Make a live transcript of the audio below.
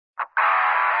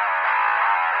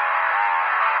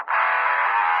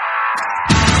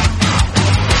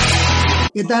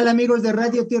¿Qué tal, amigos de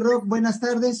Radio T-Rock? Buenas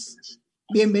tardes.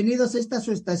 Bienvenidos a esta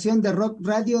su estación de rock,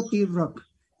 Radio T-Rock,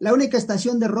 la única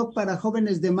estación de rock para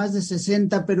jóvenes de más de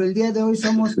 60, pero el día de hoy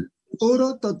somos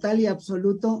puro, total y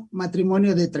absoluto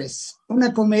Matrimonio de Tres.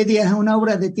 Una comedia, una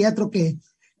obra de teatro que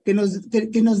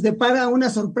nos depara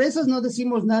unas sorpresas. No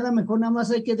decimos nada, mejor nada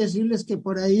más hay que decirles que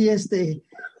por ahí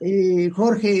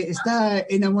Jorge está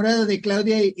enamorado de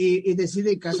Claudia y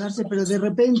decide casarse, pero de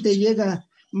repente llega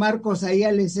Marcos ahí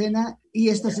a la escena y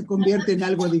esto se convierte en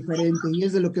algo diferente, y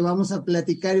es de lo que vamos a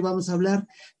platicar y vamos a hablar.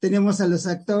 Tenemos a los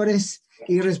actores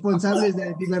y responsables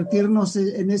de divertirnos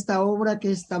en esta obra,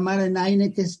 que es Tamara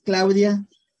Naine, que es Claudia,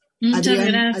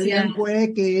 Adrián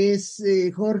Cue, que es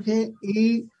Jorge,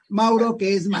 y Mauro,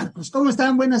 que es Marcos. ¿Cómo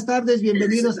están? Buenas tardes,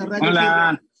 bienvenidos a Radio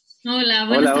Hola. Hola,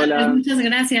 buenas tardes, muchas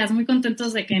gracias, muy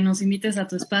contentos de que nos invites a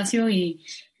tu espacio y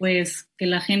pues que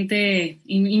la gente,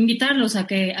 invitarlos a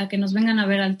que nos vengan a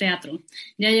ver al teatro.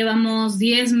 Ya llevamos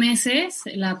 10 meses,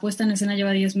 la puesta en escena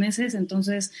lleva 10 meses,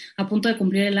 entonces a punto de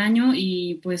cumplir el año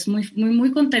y pues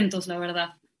muy contentos, la verdad.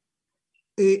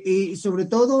 Y sobre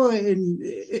todo,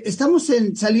 estamos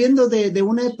saliendo de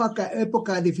una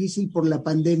época difícil por la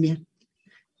pandemia.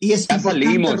 Y es ya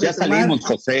salimos,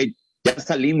 José. Ya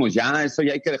salimos, ya, eso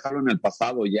ya hay que dejarlo en el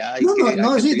pasado, ya.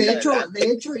 De hecho,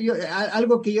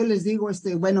 algo que yo les digo,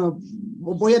 bueno,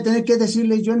 voy a tener que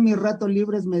decirles, yo en mis ratos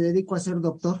libres me dedico a ser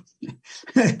doctor.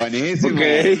 Buenísimo.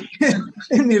 Okay.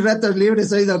 En mis ratos libres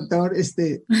soy doctor,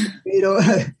 pero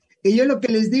y yo lo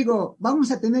que les digo,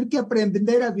 vamos a tener que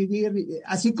aprender a vivir,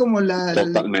 así como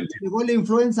llegó la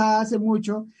influenza hace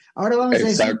mucho. Ahora vamos a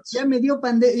decir, ya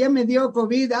me dio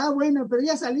COVID, bueno, pero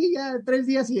ya salí ya 3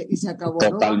 días y se acabó.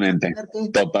 Totalmente, ¿no?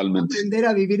 totalmente. Aprender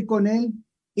a vivir con él.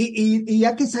 Y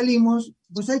ya que salimos,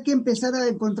 pues hay que empezar a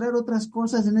encontrar otras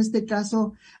cosas, en este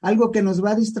caso, algo que nos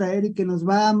va a distraer y que nos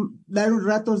va a dar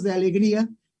ratos de alegría,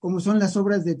 como son las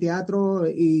obras de teatro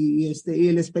y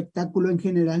el espectáculo en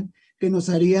general, que nos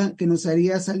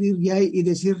haría salir ya y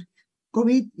decir,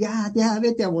 COVID, ya,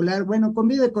 vete a volar. Bueno,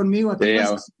 convive conmigo.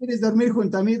 Si quieres dormir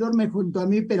junto a mí, duerme junto a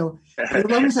mí, pero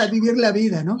vamos a vivir la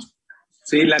vida, ¿no?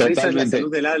 Sí, la risa es la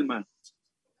salud del alma.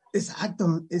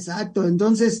 Exacto.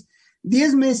 Entonces,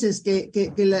 10 meses que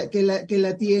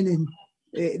la tienen.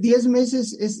 10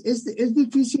 meses es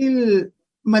difícil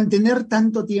mantener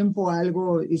tanto tiempo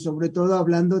algo, y sobre todo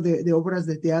hablando de obras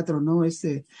de teatro, ¿no?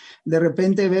 De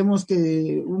repente vemos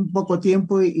que un poco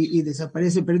tiempo y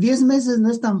desaparece, pero 10 meses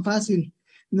no es tan fácil,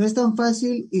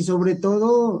 y sobre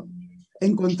todo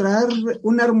encontrar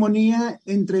una armonía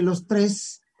entre los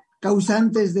 3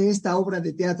 causantes de esta obra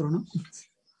de teatro, ¿no?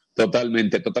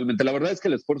 Totalmente. La verdad es que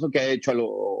el esfuerzo que ha hecho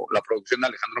la producción de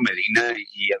Alejandro Medina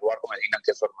y Eduardo Medina,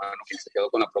 que es su hermano, quien se quedó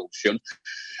con la producción,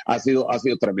 ha sido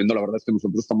tremendo. La verdad es que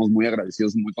nosotros estamos muy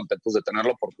agradecidos, muy contentos de tener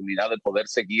la oportunidad de poder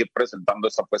seguir presentando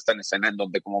esta puesta en escena, en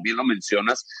donde, como bien lo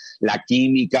mencionas, la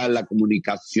química, la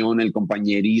comunicación, el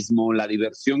compañerismo, la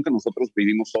diversión que nosotros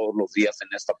vivimos todos los días en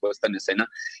esta puesta en escena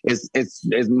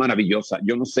es maravillosa.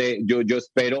 Yo no sé, yo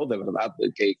espero de verdad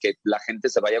que la gente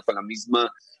se vaya con la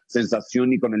misma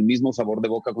sensación y con el mismo sabor de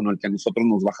boca con el que nosotros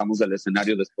nos bajamos del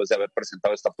escenario después de haber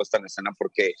presentado esta puesta en escena,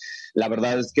 porque la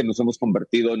verdad es que nos hemos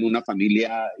convertido en una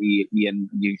familia y en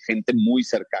gente muy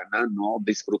cercana, ¿no?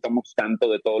 Disfrutamos tanto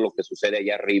de todo lo que sucede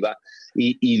allá arriba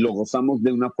y lo gozamos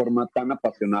de una forma tan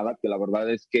apasionada que la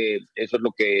verdad es que eso es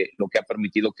lo que ha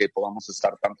permitido que podamos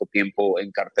estar tanto tiempo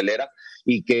en cartelera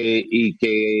y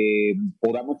que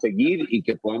podamos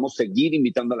seguir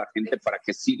invitando a la gente para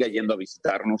que siga yendo a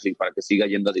visitarnos y para que siga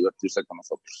yendo a divertirse con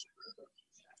nosotros.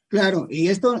 Claro, y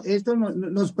esto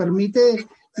nos permite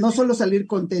no solo salir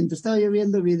contentos. Estaba yo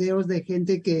viendo videos de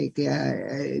gente que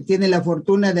tiene la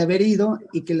fortuna de haber ido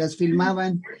y que las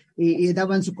filmaban y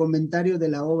daban su comentario de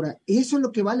la obra. Y eso es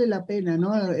lo que vale la pena,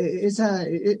 ¿no?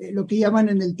 Lo que llaman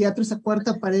en el teatro esa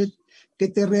cuarta pared que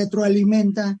te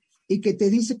retroalimenta y que te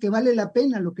dice que vale la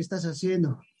pena lo que estás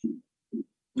haciendo.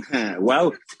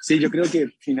 Wow, sí, yo creo que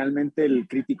finalmente el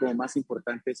crítico más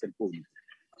importante es el público.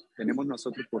 Tenemos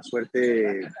nosotros, por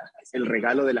suerte, el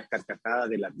regalo de las carcajadas,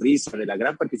 de la risa, de la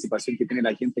gran participación que tiene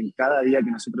la gente en cada día que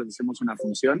nosotros hacemos una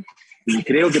función, y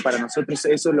creo que para nosotros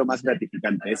eso es lo más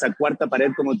gratificante. Esa cuarta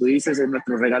pared, como tú dices, es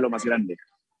nuestro regalo más grande.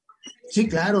 Sí,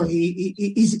 claro,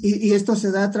 y esto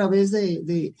se da a través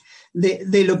de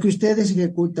lo que ustedes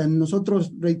ejecutan.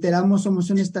 Nosotros, reiteramos, somos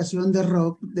una estación de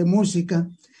rock, de música,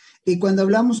 y cuando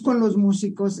hablamos con los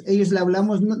músicos, ellos le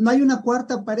hablamos, no hay una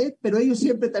cuarta pared, pero ellos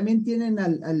siempre también tienen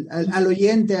al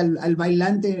oyente, al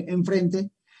bailante enfrente,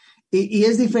 y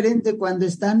es diferente cuando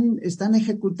están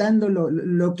ejecutando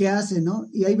lo que hacen, ¿no?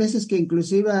 Y hay veces que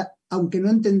inclusive, aunque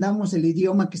no entendamos el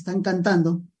idioma que están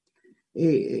cantando,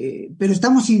 pero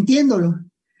estamos sintiéndolo.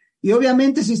 Y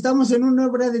obviamente si estamos en una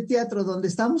obra de teatro donde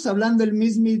estamos hablando el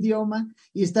mismo idioma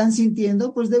y están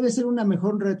sintiendo, pues debe ser una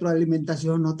mejor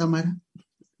retroalimentación, ¿no, Tamara?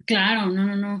 Claro,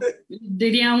 no.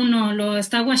 Diría uno, lo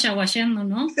está guachaguacheando,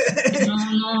 ¿no?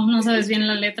 No sabes bien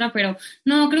la letra, pero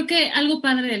no, creo que algo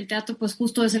padre del teatro, pues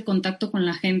justo es el contacto con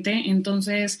la gente.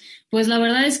 Entonces, pues la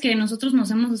verdad es que nosotros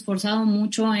nos hemos esforzado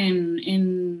mucho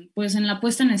en la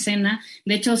puesta en escena.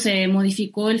 De hecho, se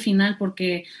modificó el final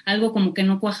porque algo como que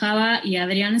no cuajaba y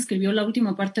Adrián escribió la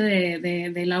última parte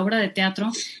de la obra de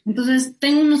teatro. Entonces,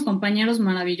 tengo unos compañeros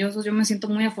maravillosos. Yo me siento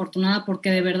muy afortunada porque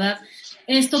de verdad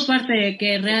esto parte de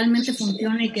que realmente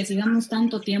funcione y que sigamos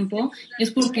tanto tiempo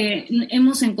es porque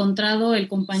hemos encontrado el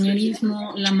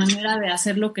compañerismo, la manera de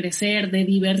hacerlo crecer, de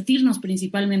divertirnos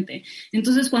principalmente.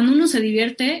 Entonces, cuando uno se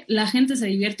divierte, la gente se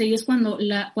divierte y es cuando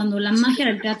la magia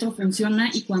del teatro funciona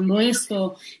y cuando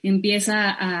esto empieza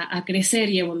a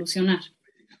crecer y evolucionar.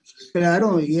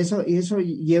 Claro, y eso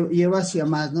lleva hacia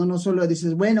más, ¿no? No solo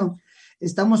dices, bueno,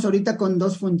 estamos ahorita con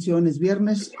 2 funciones,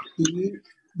 viernes y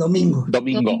domingo.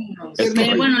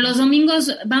 Bueno, los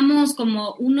domingos vamos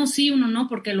como uno sí, uno no,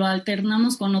 porque lo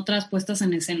alternamos con otras puestas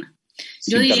en escena.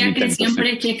 Yo diría que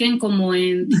siempre chequen como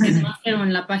en Ticketmaster o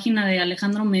en la página de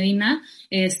Alejandro Medina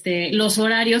los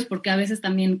horarios, porque a veces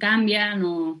también cambian,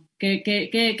 o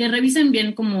que revisen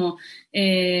bien como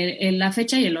la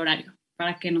fecha y el horario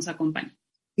para que nos acompañen.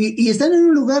 Y están en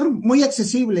un lugar muy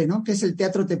accesible, ¿no? Que es el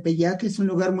Teatro Tepeyac, que es un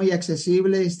lugar muy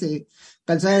accesible,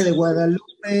 Calzada de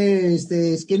Guadalupe,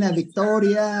 esquina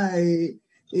Victoria, hay,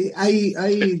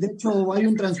 de hecho, hay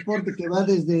un transporte que va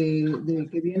desde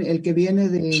el que viene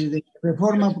de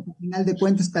Reforma, porque al final de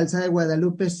cuentas Calzada de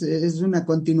Guadalupe es una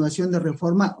continuación de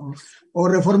Reforma, o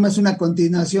Reforma es una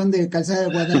continuación de Calzada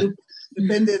de Guadalupe,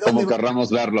 depende de dónde como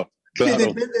querramos verlo, claro.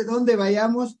 Depende de dónde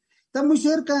vayamos. Está muy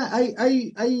cerca,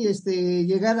 hay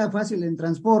llegada fácil en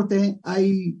transporte,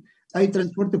 hay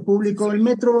transporte público, el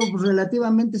metro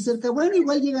relativamente cerca. Bueno,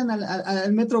 igual llegan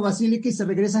al metro Basílica y se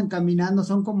regresan caminando,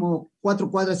 son como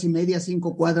 4 cuadras y media,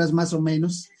 5 cuadras más o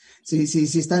menos. Sí,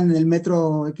 están en el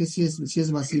metro, que sí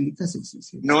es Basílica.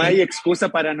 Sí. No hay excusa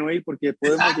para no ir porque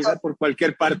podemos llegar por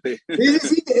cualquier parte.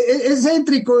 Sí, es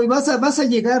céntrico y vas a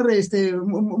llegar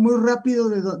muy rápido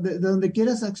de donde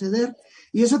quieras acceder.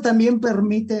 Y eso también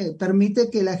permite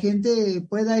que la gente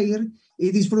pueda ir y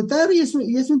disfrutar, y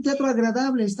es un teatro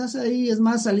agradable. Estás ahí, es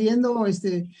más, saliendo,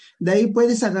 de ahí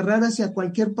puedes agarrar hacia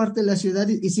cualquier parte de la ciudad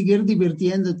y seguir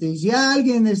divirtiéndote. Si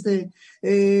alguien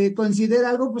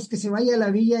considera algo, pues que se vaya a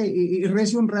la villa y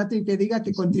rece un rato y que diga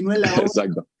que continúe la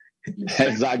obra.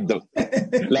 Exacto.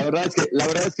 La verdad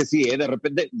es que sí, de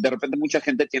repente mucha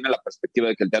gente tiene la perspectiva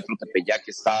de que el Teatro Tepeyac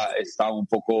está un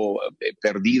poco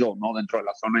perdido, ¿no? Dentro de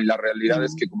la zona, y la realidad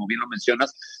es que, como bien lo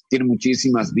mencionas, tiene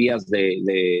muchísimas vías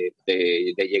de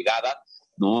llegada,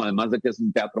 ¿no? Además de que es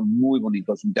un teatro muy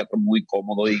bonito, es un teatro muy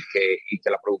cómodo, y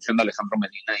que la producción de Alejandro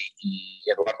Medina y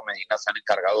Eduardo Medina se han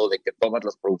encargado de que todas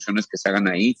las producciones que se hagan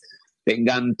ahí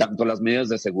tengan tanto las medidas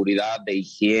de seguridad, de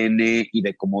higiene y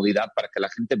de comodidad para que la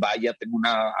gente vaya, tenga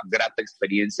una grata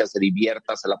experiencia, se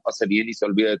divierta, se la pase bien y se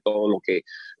olvide de todo lo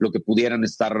que pudieran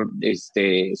estar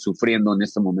sufriendo en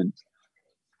este momento.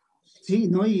 Sí,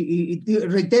 ¿no? Y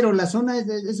reitero, la zona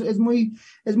es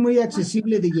muy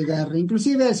accesible de llegar.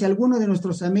 Inclusive si alguno de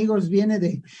nuestros amigos viene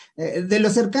de lo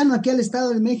cercano aquí al Estado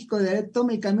de México,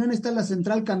 toma el camión, está la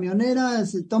central camionera,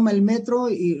 se toma el metro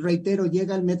y, reitero,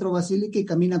 llega al metro Basílica y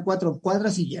camina 4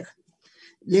 cuadras y llega.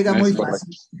 Llega muy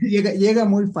fácil. Llega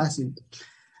muy fácil.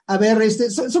 A ver,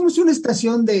 somos una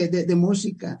estación de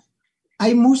música.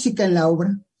 ¿Hay música en la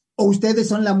obra? ¿O ustedes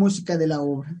son la música de la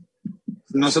obra?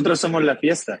 Nosotros somos la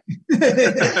fiesta.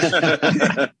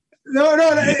 No.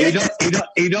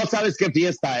 Y no sabes qué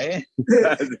fiesta, ¿eh?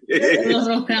 Los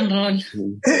rock and roll.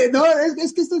 No,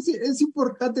 es que esto es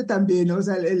importante también, ¿no? O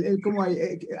sea, como a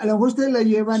lo mejor ustedes la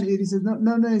llevan y dices, no,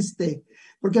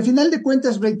 porque al final de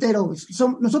cuentas, reitero,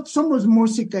 nosotros somos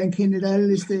música en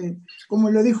general, como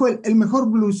lo dijo el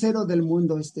mejor blusero del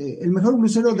mundo, el mejor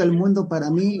blusero del mundo para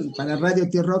mí, para Radio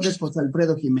T-Rock, es José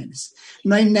Alfredo Jiménez.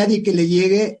 No hay nadie que le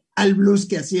llegue al blues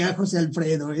que hacía José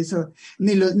Alfredo, eso,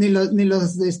 ni los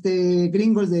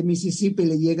gringos de Mississippi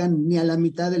le llegan ni a la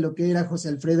mitad de lo que era José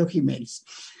Alfredo Jiménez.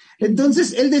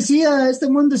 Entonces, él decía, este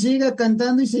mundo se llega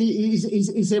cantando y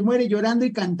se muere llorando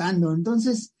y cantando.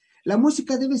 Entonces, la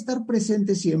música debe estar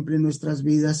presente siempre en nuestras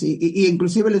vidas, y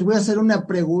inclusive les voy a hacer una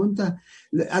pregunta.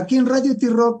 Aquí en Radio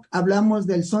T-Rock hablamos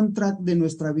del soundtrack de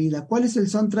nuestra vida. ¿Cuál es el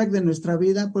soundtrack de nuestra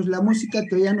vida? Pues la música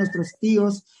que oían nuestros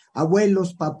tíos,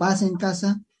 abuelos, papás en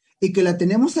casa, y que la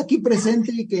tenemos aquí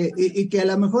presente, y que a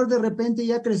lo mejor de repente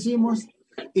ya crecimos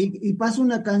y pasa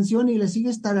una canción y le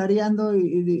sigues tarareando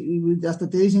y hasta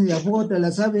te dicen, ¿de a poco te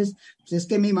la sabes? Pues es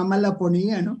que mi mamá la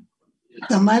ponía, ¿no?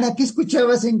 Tamara, ¿qué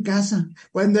escuchabas en casa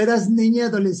cuando eras niña,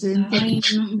 adolescente? Ay,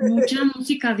 mucha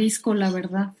música disco, la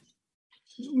verdad.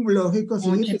 Lógico, sí.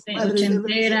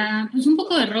 Ochentera, pues un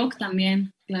poco de rock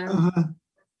también, claro. Ajá.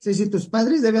 Sí, tus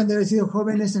padres deben de haber sido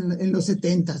jóvenes en los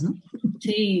 70s, ¿no?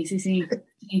 Sí,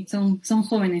 son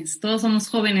jóvenes, todos somos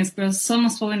jóvenes, pero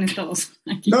somos jóvenes todos.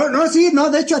 Aquí. No,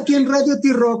 de hecho aquí en Radio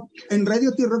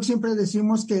T-Rock siempre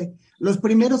decimos que los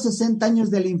primeros 60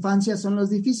 años de la infancia son los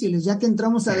difíciles, ya que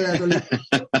entramos a la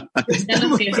adolescencia.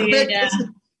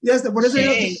 Ya está, por eso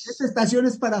digo que esta estación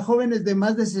es para jóvenes de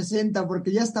más de 60,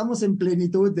 porque ya estamos en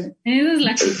plenitud, ¿eh? Esa es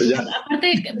la actitud.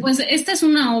 Aparte, pues esta es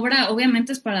una obra,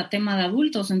 obviamente es para tema de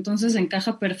adultos, entonces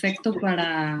encaja perfecto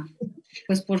para,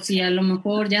 pues por si a lo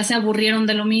mejor ya se aburrieron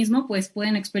de lo mismo, pues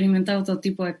pueden experimentar otro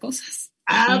tipo de cosas.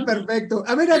 Ah, perfecto.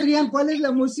 A ver, Adrián, ¿cuál es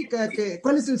la música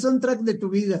cuál es el soundtrack de tu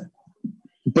vida?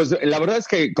 Pues la verdad es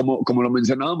que, como lo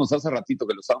mencionábamos hace ratito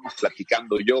que lo estábamos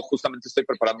platicando, yo justamente estoy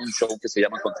preparando un show que se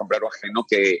llama Con Sombrero Ajeno,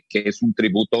 que es un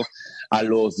tributo a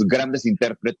los grandes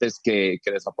intérpretes que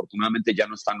desafortunadamente ya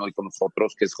no están hoy con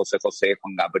nosotros, que es José José,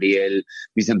 Juan Gabriel,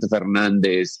 Vicente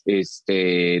Fernández,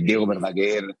 Diego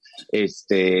Verdaguer,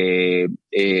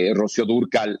 Rocío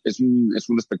Dúrcal. Es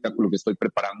un espectáculo que estoy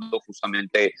preparando,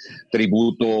 justamente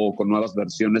tributo con nuevas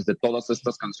versiones de todas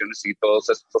estas canciones y todos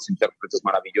estos intérpretes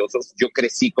maravillosos. Yo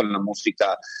crecí con la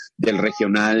música del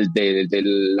regional, de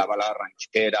la balada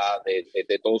ranchera,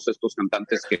 de todos estos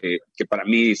cantantes que para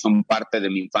mí son parte de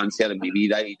mi infancia, de mi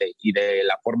vida y de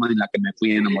la forma en la que me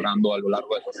fui enamorando a lo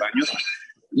largo de los años.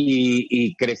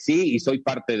 Y crecí y soy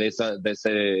parte de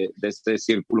este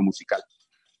círculo musical.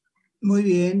 Muy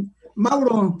bien.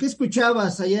 Mauro, ¿qué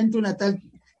escuchabas allá en tu natal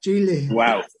Chile?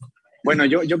 Wow. Bueno,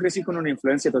 yo crecí con una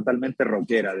influencia totalmente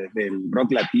rockera, desde el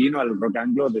rock latino al rock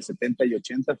anglo de 70 y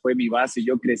 80 fue mi base.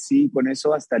 Yo crecí con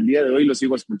eso hasta el día de hoy, lo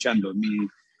sigo escuchando.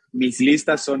 Mis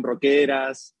listas son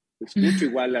rockeras, escucho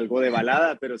igual algo de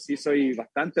balada, pero sí soy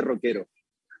bastante rockero.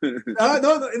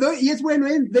 No, y es bueno,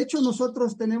 ¿eh? De hecho,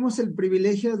 nosotros tenemos el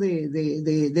privilegio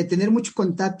de tener mucho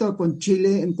contacto con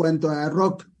Chile en cuanto a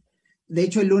rock. De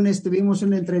hecho, el lunes tuvimos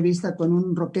una entrevista con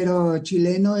un rockero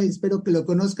chileno, espero que lo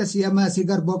conozcas, se llama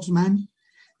Cigar Box Man.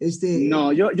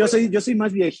 No, yo soy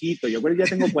más viejito, yo ya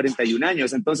tengo 41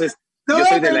 años, entonces yo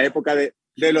soy de la época de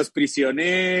los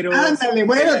prisioneros. Ándale,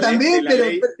 bueno, también,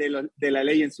 de la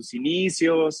ley en sus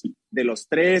inicios, de los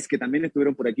Tres, que también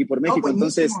estuvieron por aquí, por México,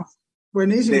 entonces...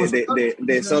 Buenísimo.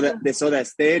 De Soda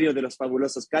Stereo, de los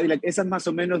fabulosos Cadillac, esa es más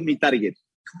o menos mi target.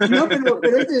 No,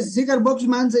 pero Cigar Box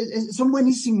Man son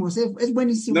buenísimos, es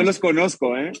buenísimo. No los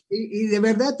conozco, ¿eh? Y de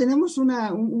verdad tenemos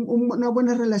una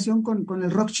buena relación con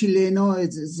el rock chileno,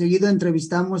 seguido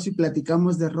entrevistamos y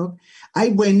platicamos de rock.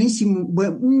 Hay un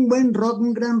buen rock,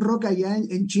 un gran rock allá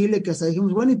en Chile, que hasta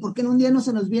dijimos, bueno, ¿y por qué en un día no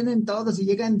se nos vienen todos y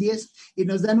llegan 10 y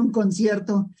nos dan un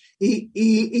concierto?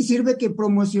 Y sirve que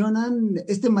promocionan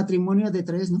este matrimonio de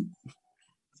tres, ¿no?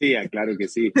 Sí, claro que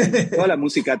sí. Toda la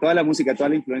música, toda la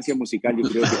influencia musical yo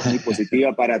creo que es muy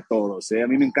positiva para todos. A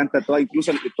mí me encanta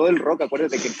incluso todo el rock,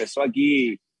 acuérdate que empezó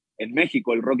aquí en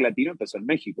México, el rock latino empezó en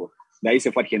México. De ahí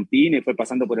se fue a Argentina y fue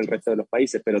pasando por el resto de los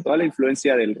países, pero toda la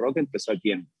influencia del rock empezó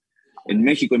aquí en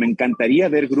México. Y me encantaría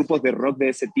ver grupos de rock de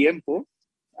ese tiempo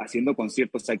haciendo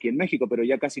conciertos aquí en México, pero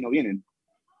ya casi no vienen.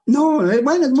 No,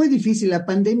 bueno, es muy difícil, la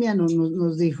pandemia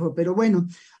nos dijo, pero bueno,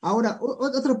 ahora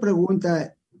otra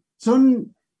pregunta,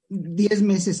 son 10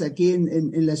 meses aquí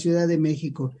en la Ciudad de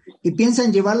México y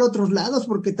piensan llevarlo a otros lados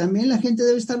porque también la gente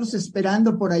debe estarlos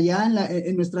esperando por allá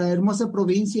en nuestra hermosa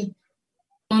provincia.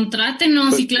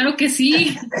 Contrátenos, y claro que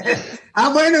sí.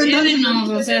 Bueno, llévenos,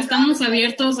 o sea, estamos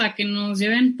abiertos a que nos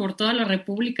lleven por toda la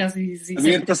república. Si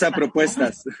abiertos a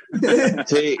propuestas.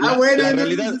 Sí,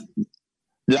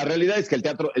 la realidad es que el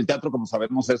teatro, como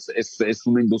sabemos, es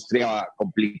una industria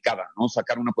complicada, ¿no?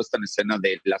 Sacar una puesta en escena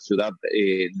de la ciudad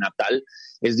natal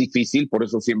es difícil, por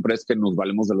eso siempre es que nos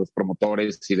valemos de los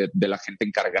promotores y de la gente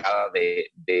encargada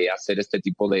de hacer este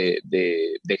tipo de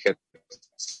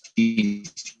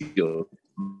ejercicios,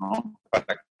 ¿no?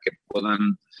 Para que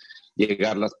puedan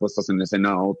llegar las puestas en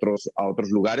escena a otros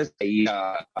lugares, ir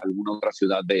a alguna otra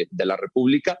ciudad de la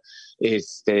República.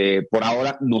 Por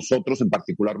ahora, nosotros en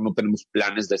particular no tenemos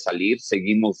planes de salir,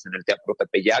 seguimos en el Teatro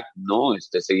Tepeyac, ¿no?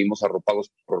 Seguimos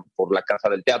arropados por la Casa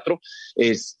del Teatro,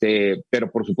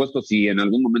 pero por supuesto, si en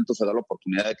algún momento se da la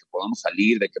oportunidad de que podamos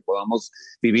salir, de que podamos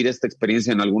vivir esta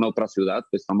experiencia en alguna otra ciudad,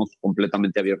 pues estamos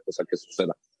completamente abiertos a que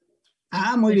suceda.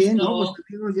 Muy bien, ¿no? Pues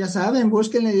amigos, ya saben,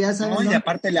 búsquenle, ya saben. No, y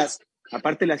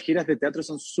aparte las giras de teatro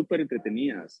son súper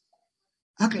entretenidas.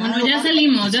 Claro.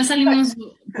 Bueno, ya salimos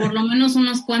por lo menos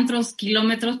unos cuantos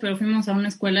kilómetros, pero fuimos a una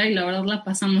escuela y la verdad la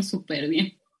pasamos súper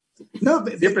bien. No,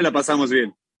 siempre la pasamos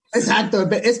bien. Exacto,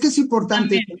 es que es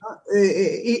importante, ¿no?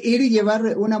 Ir y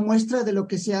llevar una muestra de lo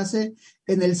que se hace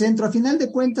en el centro. A final de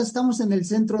cuentas, estamos en el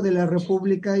centro de la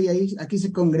República y aquí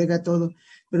se congrega todo,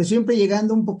 pero siempre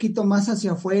llegando un poquito más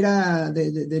hacia afuera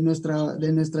de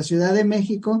nuestra Ciudad de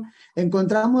México,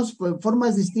 encontramos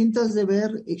formas distintas de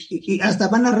ver y hasta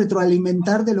van a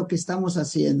retroalimentar de lo que estamos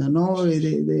haciendo, ¿no?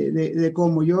 De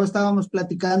cómo estábamos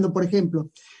platicando, por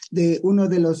ejemplo, de uno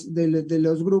de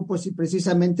los grupos y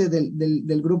precisamente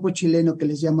del grupo chileno que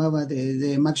les llamaba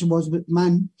de Max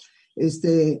Bosman,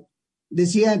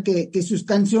 decía que sus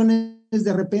canciones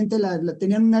de repente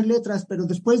tenían unas letras, pero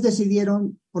después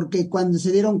decidieron, porque cuando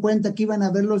se dieron cuenta que iban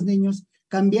a ver los niños,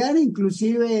 cambiar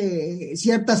inclusive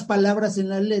ciertas palabras en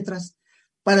las letras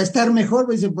para estar mejor,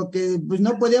 porque pues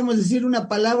no podíamos decir una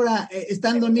palabra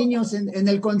estando niños en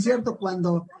el concierto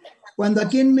cuando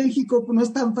aquí en México no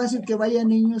es tan fácil que vayan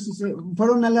niños y se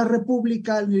fueron a la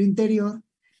República, al interior,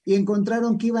 y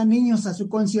encontraron que iban niños a su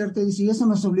concierto, y eso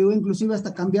nos obligó inclusive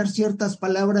hasta cambiar ciertas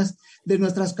palabras de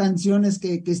nuestras canciones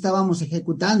que estábamos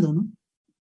ejecutando, ¿no?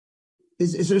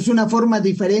 Es una forma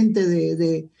diferente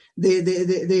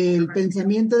del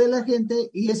pensamiento de la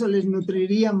gente, y eso les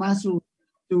nutriría más su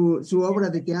obra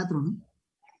de teatro, ¿no?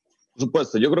 Por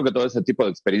supuesto, yo creo que todo ese tipo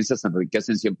de experiencias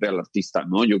enriquecen siempre al artista,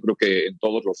 ¿no? Yo creo que en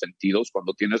todos los sentidos,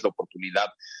 cuando tienes la oportunidad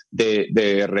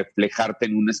de reflejarte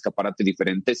en un escaparate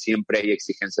diferente, siempre hay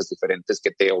exigencias diferentes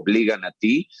que te obligan a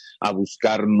ti a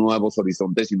buscar nuevos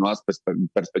horizontes y nuevas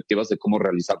perspectivas de cómo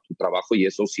realizar tu trabajo, y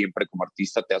eso siempre como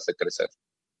artista te hace crecer.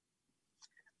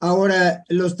 Ahora,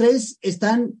 los tres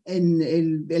están en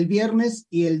el viernes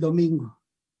y el domingo.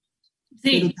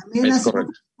 Sí, pero también hacen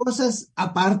cosas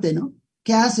aparte, ¿no?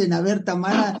 ¿Qué hacen? A ver,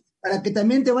 Tamara, para que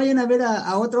también te vayan a ver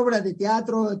a otra obra de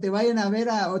teatro, te vayan a ver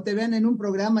o te vean en un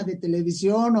programa de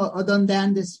televisión o donde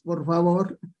andes, por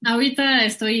favor. Ahorita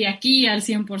estoy aquí al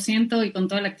 100% y con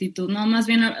toda la actitud, no, más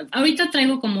bien, ahorita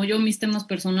traigo como yo mis temas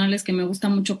personales, que me gusta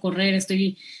mucho correr,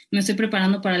 me estoy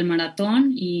preparando para el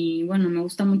maratón y bueno, me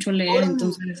gusta mucho leer,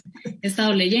 entonces he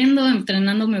estado leyendo,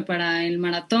 entrenándome para el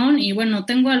maratón y bueno,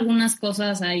 tengo algunas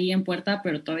cosas ahí en puerta,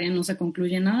 pero todavía no se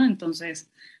concluye nada,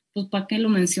 entonces pues ¿para qué lo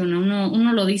menciona?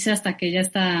 Uno lo dice hasta que ya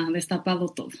está destapado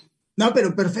todo. No,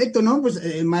 pero perfecto, ¿no? Pues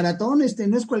el maratón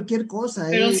no es cualquier cosa.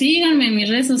 Pero síganme en mis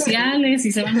redes sociales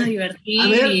y se van a divertir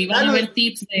y van a ver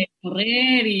tips de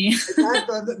correr y...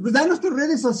 Exacto, pues danos tus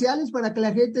redes sociales para que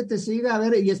la gente te siga, a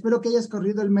ver, y espero que hayas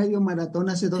corrido el medio maratón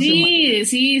hace 2 semanas.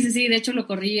 Sí, de hecho lo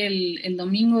corrí el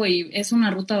domingo y es una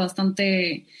ruta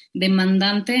bastante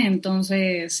demandante,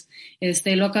 entonces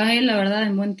lo acabé, la verdad,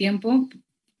 en buen tiempo.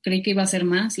 Creí que iba a ser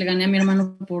más, le gané a mi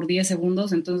hermano por 10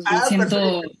 segundos, entonces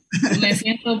me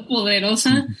siento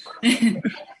poderosa.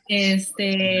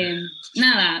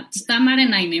 Nada, Tamara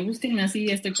Naine, búsquenme así,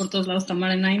 estoy por todos lados,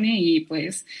 Tamara Naine, y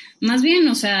pues, más bien,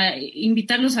 o sea,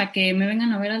 invitarlos a que me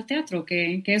vengan a ver al teatro,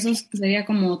 que eso sería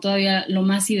como todavía lo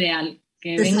más ideal,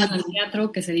 que vengan al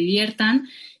teatro, que se diviertan,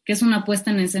 que es una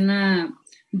puesta en escena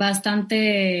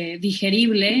bastante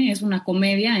digerible, es una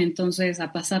comedia, entonces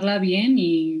a pasarla bien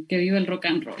y que viva el rock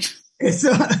and roll.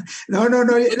 Eso, no,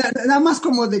 nada más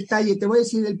como detalle, te voy a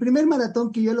decir, el primer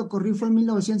maratón que yo lo corrí fue en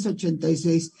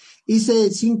 1986, hice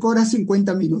 5 horas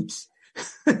 50 minutos.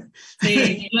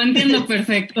 Sí, lo entiendo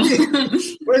perfecto.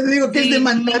 Pues digo que es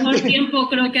demandante. El mejor tiempo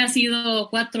creo que ha sido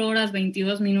 4 horas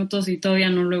 22 minutos y todavía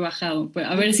no lo he bajado. Pues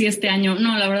a ver si este año,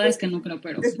 no, la verdad es que no creo,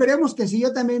 pero... Esperemos que sí,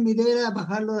 yo también mi idea era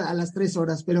bajarlo a las 3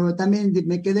 horas, pero también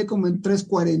me quedé como en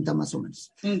 3:40 más o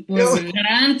menos. Pues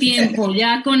gran tiempo,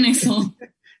 ya con eso.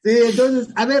 Sí, entonces,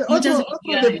 a ver, otro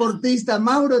deportista,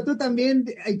 Mauro, tú también,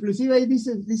 inclusive ahí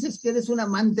dices que eres un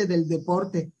amante del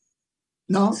deporte,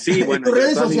 ¿no? Sí, bueno, tus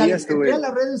redes sociales,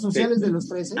 las redes sociales de los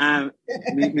tres,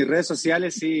 mis redes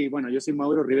sociales, sí, bueno, yo soy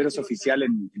Mauro Riveros Oficial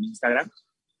en Instagram.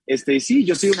 Sí,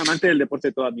 yo soy un amante del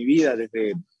deporte toda mi vida,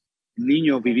 desde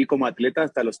niño viví como atleta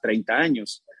hasta los 30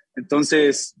 años,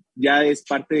 entonces ya es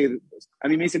parte, a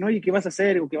mí me dicen, oye, ¿qué vas a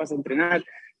hacer? ¿O qué vas a entrenar?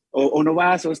 O no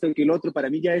vas, o esto y lo otro, para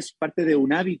mí ya es parte de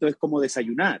un hábito, es como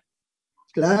desayunar.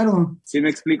 Claro. ¿Sí me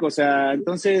explico? O sea,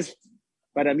 entonces,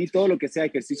 para mí todo lo que sea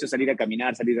ejercicio, salir a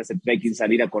caminar, salir a hacer trekking,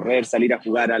 salir a correr, salir a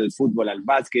jugar al fútbol, al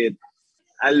básquet,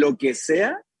 a lo que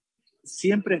sea,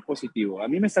 siempre es positivo. A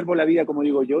mí me salvó la vida, como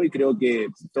digo yo, y creo que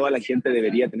toda la gente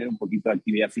debería tener un poquito de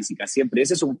actividad física siempre.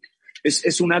 Ese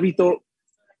es un hábito,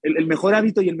 el mejor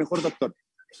hábito y el mejor doctor.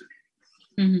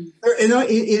 Uh-huh.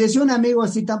 Y decía un amigo,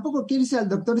 si tampoco quieres ir al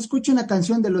doctor, escucha una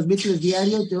canción de los Beatles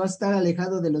diario y te vas a estar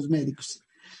alejado de los médicos.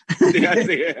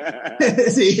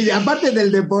 Sí, aparte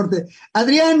del deporte.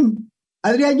 Adrián,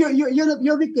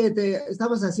 yo vi que te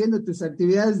estabas haciendo tus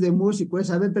actividades de músico,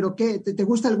 ¿sabes? Pero ¿qué? ¿Te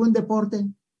gusta algún deporte?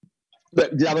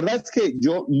 La verdad es que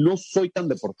yo no soy tan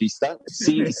deportista.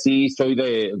 Sí, soy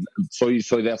de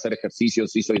hacer ejercicio,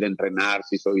 sí soy de entrenar,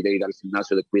 sí soy de ir al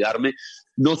gimnasio, de cuidarme.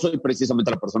 No soy precisamente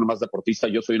la persona más deportista,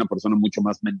 yo soy una persona mucho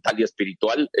más mental y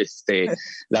espiritual.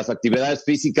 Las actividades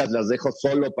físicas las dejo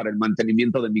solo para el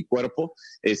mantenimiento de mi cuerpo.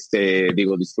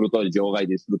 Disfruto del yoga y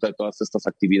disfruto de todas estas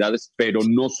actividades, pero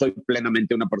no soy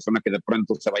plenamente una persona que de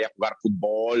pronto se vaya a jugar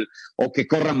fútbol o que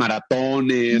corra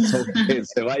maratones o que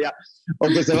se vaya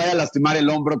a lastimar el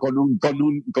hombro con un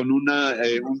partido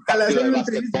de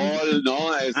básquetbol, ¿no?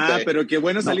 Pero qué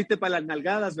bueno saliste para las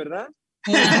nalgadas, ¿verdad?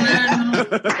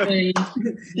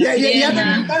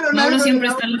 Mauro siempre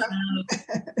está lesionado.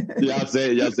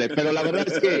 Ya sé, pero la verdad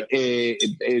es que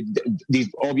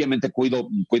obviamente cuido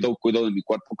de mi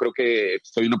cuerpo. Creo que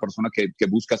soy una persona que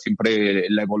busca siempre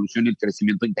la evolución y el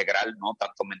crecimiento integral, ¿no?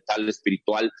 Tanto mental,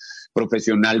 espiritual,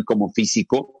 profesional como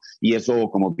físico, y eso,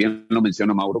 como bien lo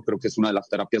menciona Mauro, creo que es una de las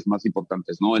terapias más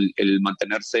importantes, ¿no? El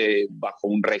mantenerse bajo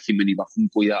un régimen y bajo un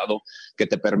cuidado que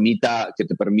te permita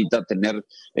tener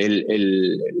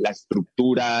la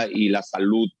estructura y la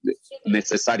salud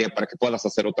necesaria para que puedas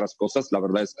hacer otras cosas. La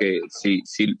verdad es que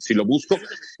sí lo busco.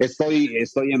 Estoy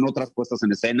en otras puestas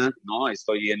en escena, ¿no?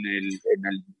 Estoy en el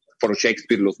Foro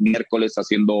Shakespeare los miércoles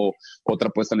haciendo otra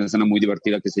puesta en escena muy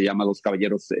divertida que se llama Los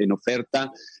Caballeros en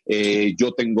Oferta.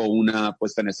 Yo tengo una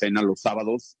puesta en escena los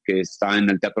sábados que está en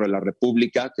el Teatro de la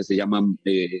República, que se llama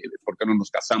 ¿Por qué no nos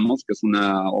casamos?, que es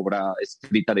una obra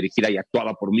escrita, dirigida y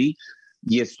actuada por mí.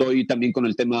 Y estoy también con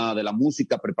el tema de la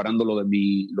música, preparando lo de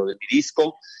mi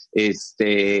disco,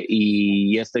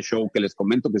 y este show que les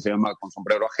comento que se llama Con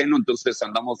Sombrero Ajeno. Entonces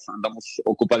andamos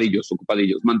ocupadillos,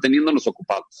 manteniéndonos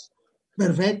ocupados.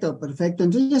 Perfecto.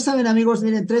 Entonces ya saben, amigos,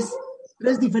 miren, tres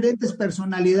diferentes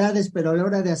personalidades, pero a la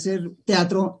hora de hacer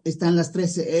teatro están las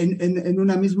tres en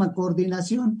una misma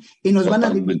coordinación y nos van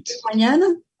a dividir mañana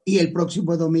y el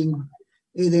próximo domingo.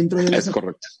 Dentro de es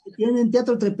correcto. Tienen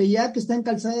Teatro Tepeyac, que está en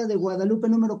Calzada de Guadalupe,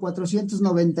 número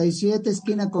 497,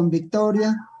 esquina con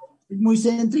Victoria. Es muy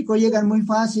céntrico, llegan muy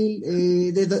fácil,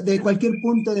 de cualquier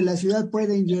punto de la ciudad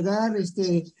pueden llegar. Es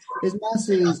más,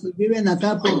 si viven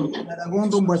acá por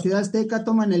Aragón rumbo a Ciudad Azteca,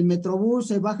 toman el Metrobús,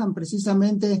 se bajan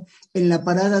precisamente en la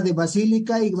parada de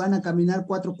Basílica y van a caminar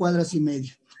 4 cuadras y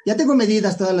media. Ya tengo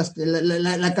medidas todas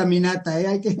la caminata,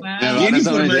 hay que... Bien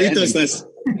informadito estás.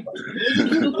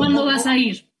 ¿Tú cuándo vas a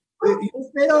ir?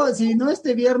 Espero, si no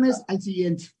este viernes, al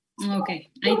siguiente. Ok,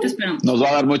 ahí te esperamos. Nos va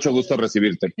a dar mucho gusto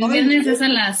recibirte. El viernes es a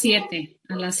las 7.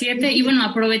 Y bueno,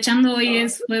 aprovechando hoy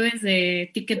es jueves de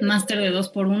Ticketmaster de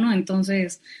 2x1,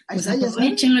 entonces pues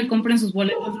aprovechenlo y compren sus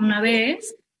boletos de una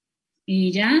vez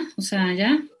y ya,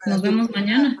 nos vemos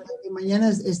mañana. Para que mañana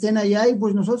estén allá y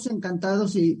pues nosotros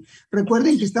encantados, y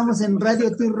recuerden que estamos en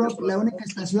Radio T-Rock, la única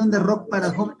estación de rock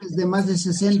para jóvenes de más de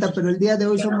 60, pero el día de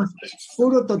hoy somos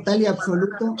puro, total y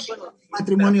absoluto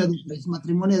matrimonio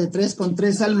de tres con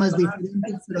tres almas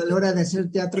diferentes, pero a la hora de hacer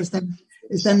teatro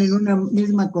están en una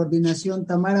misma coordinación.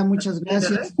 Tamara, muchas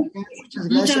gracias.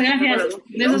 Muchas gracias.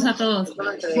 Besos a todos.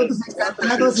 Nosotros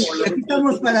encantados, y aquí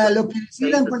estamos para lo que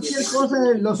decidan, cualquier cosa,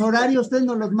 los horarios ustedes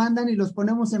nos los mandan y los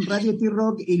ponemos en Radio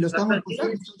T-Rock y lo estamos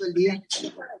pasando todo el día.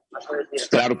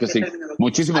 Claro que sí.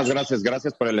 Muchísimas gracias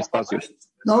por el espacio.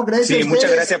 No, gracias. Sí,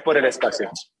 muchas gracias por el espacio.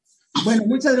 Bueno,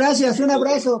 muchas gracias. Un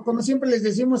abrazo. Como siempre les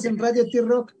decimos en Radio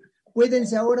T-Rock,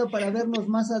 cuídense ahora para vernos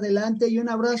más adelante y un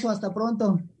abrazo. Hasta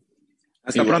pronto.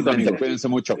 Hasta pronto, amigo. Cuídense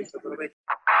mucho.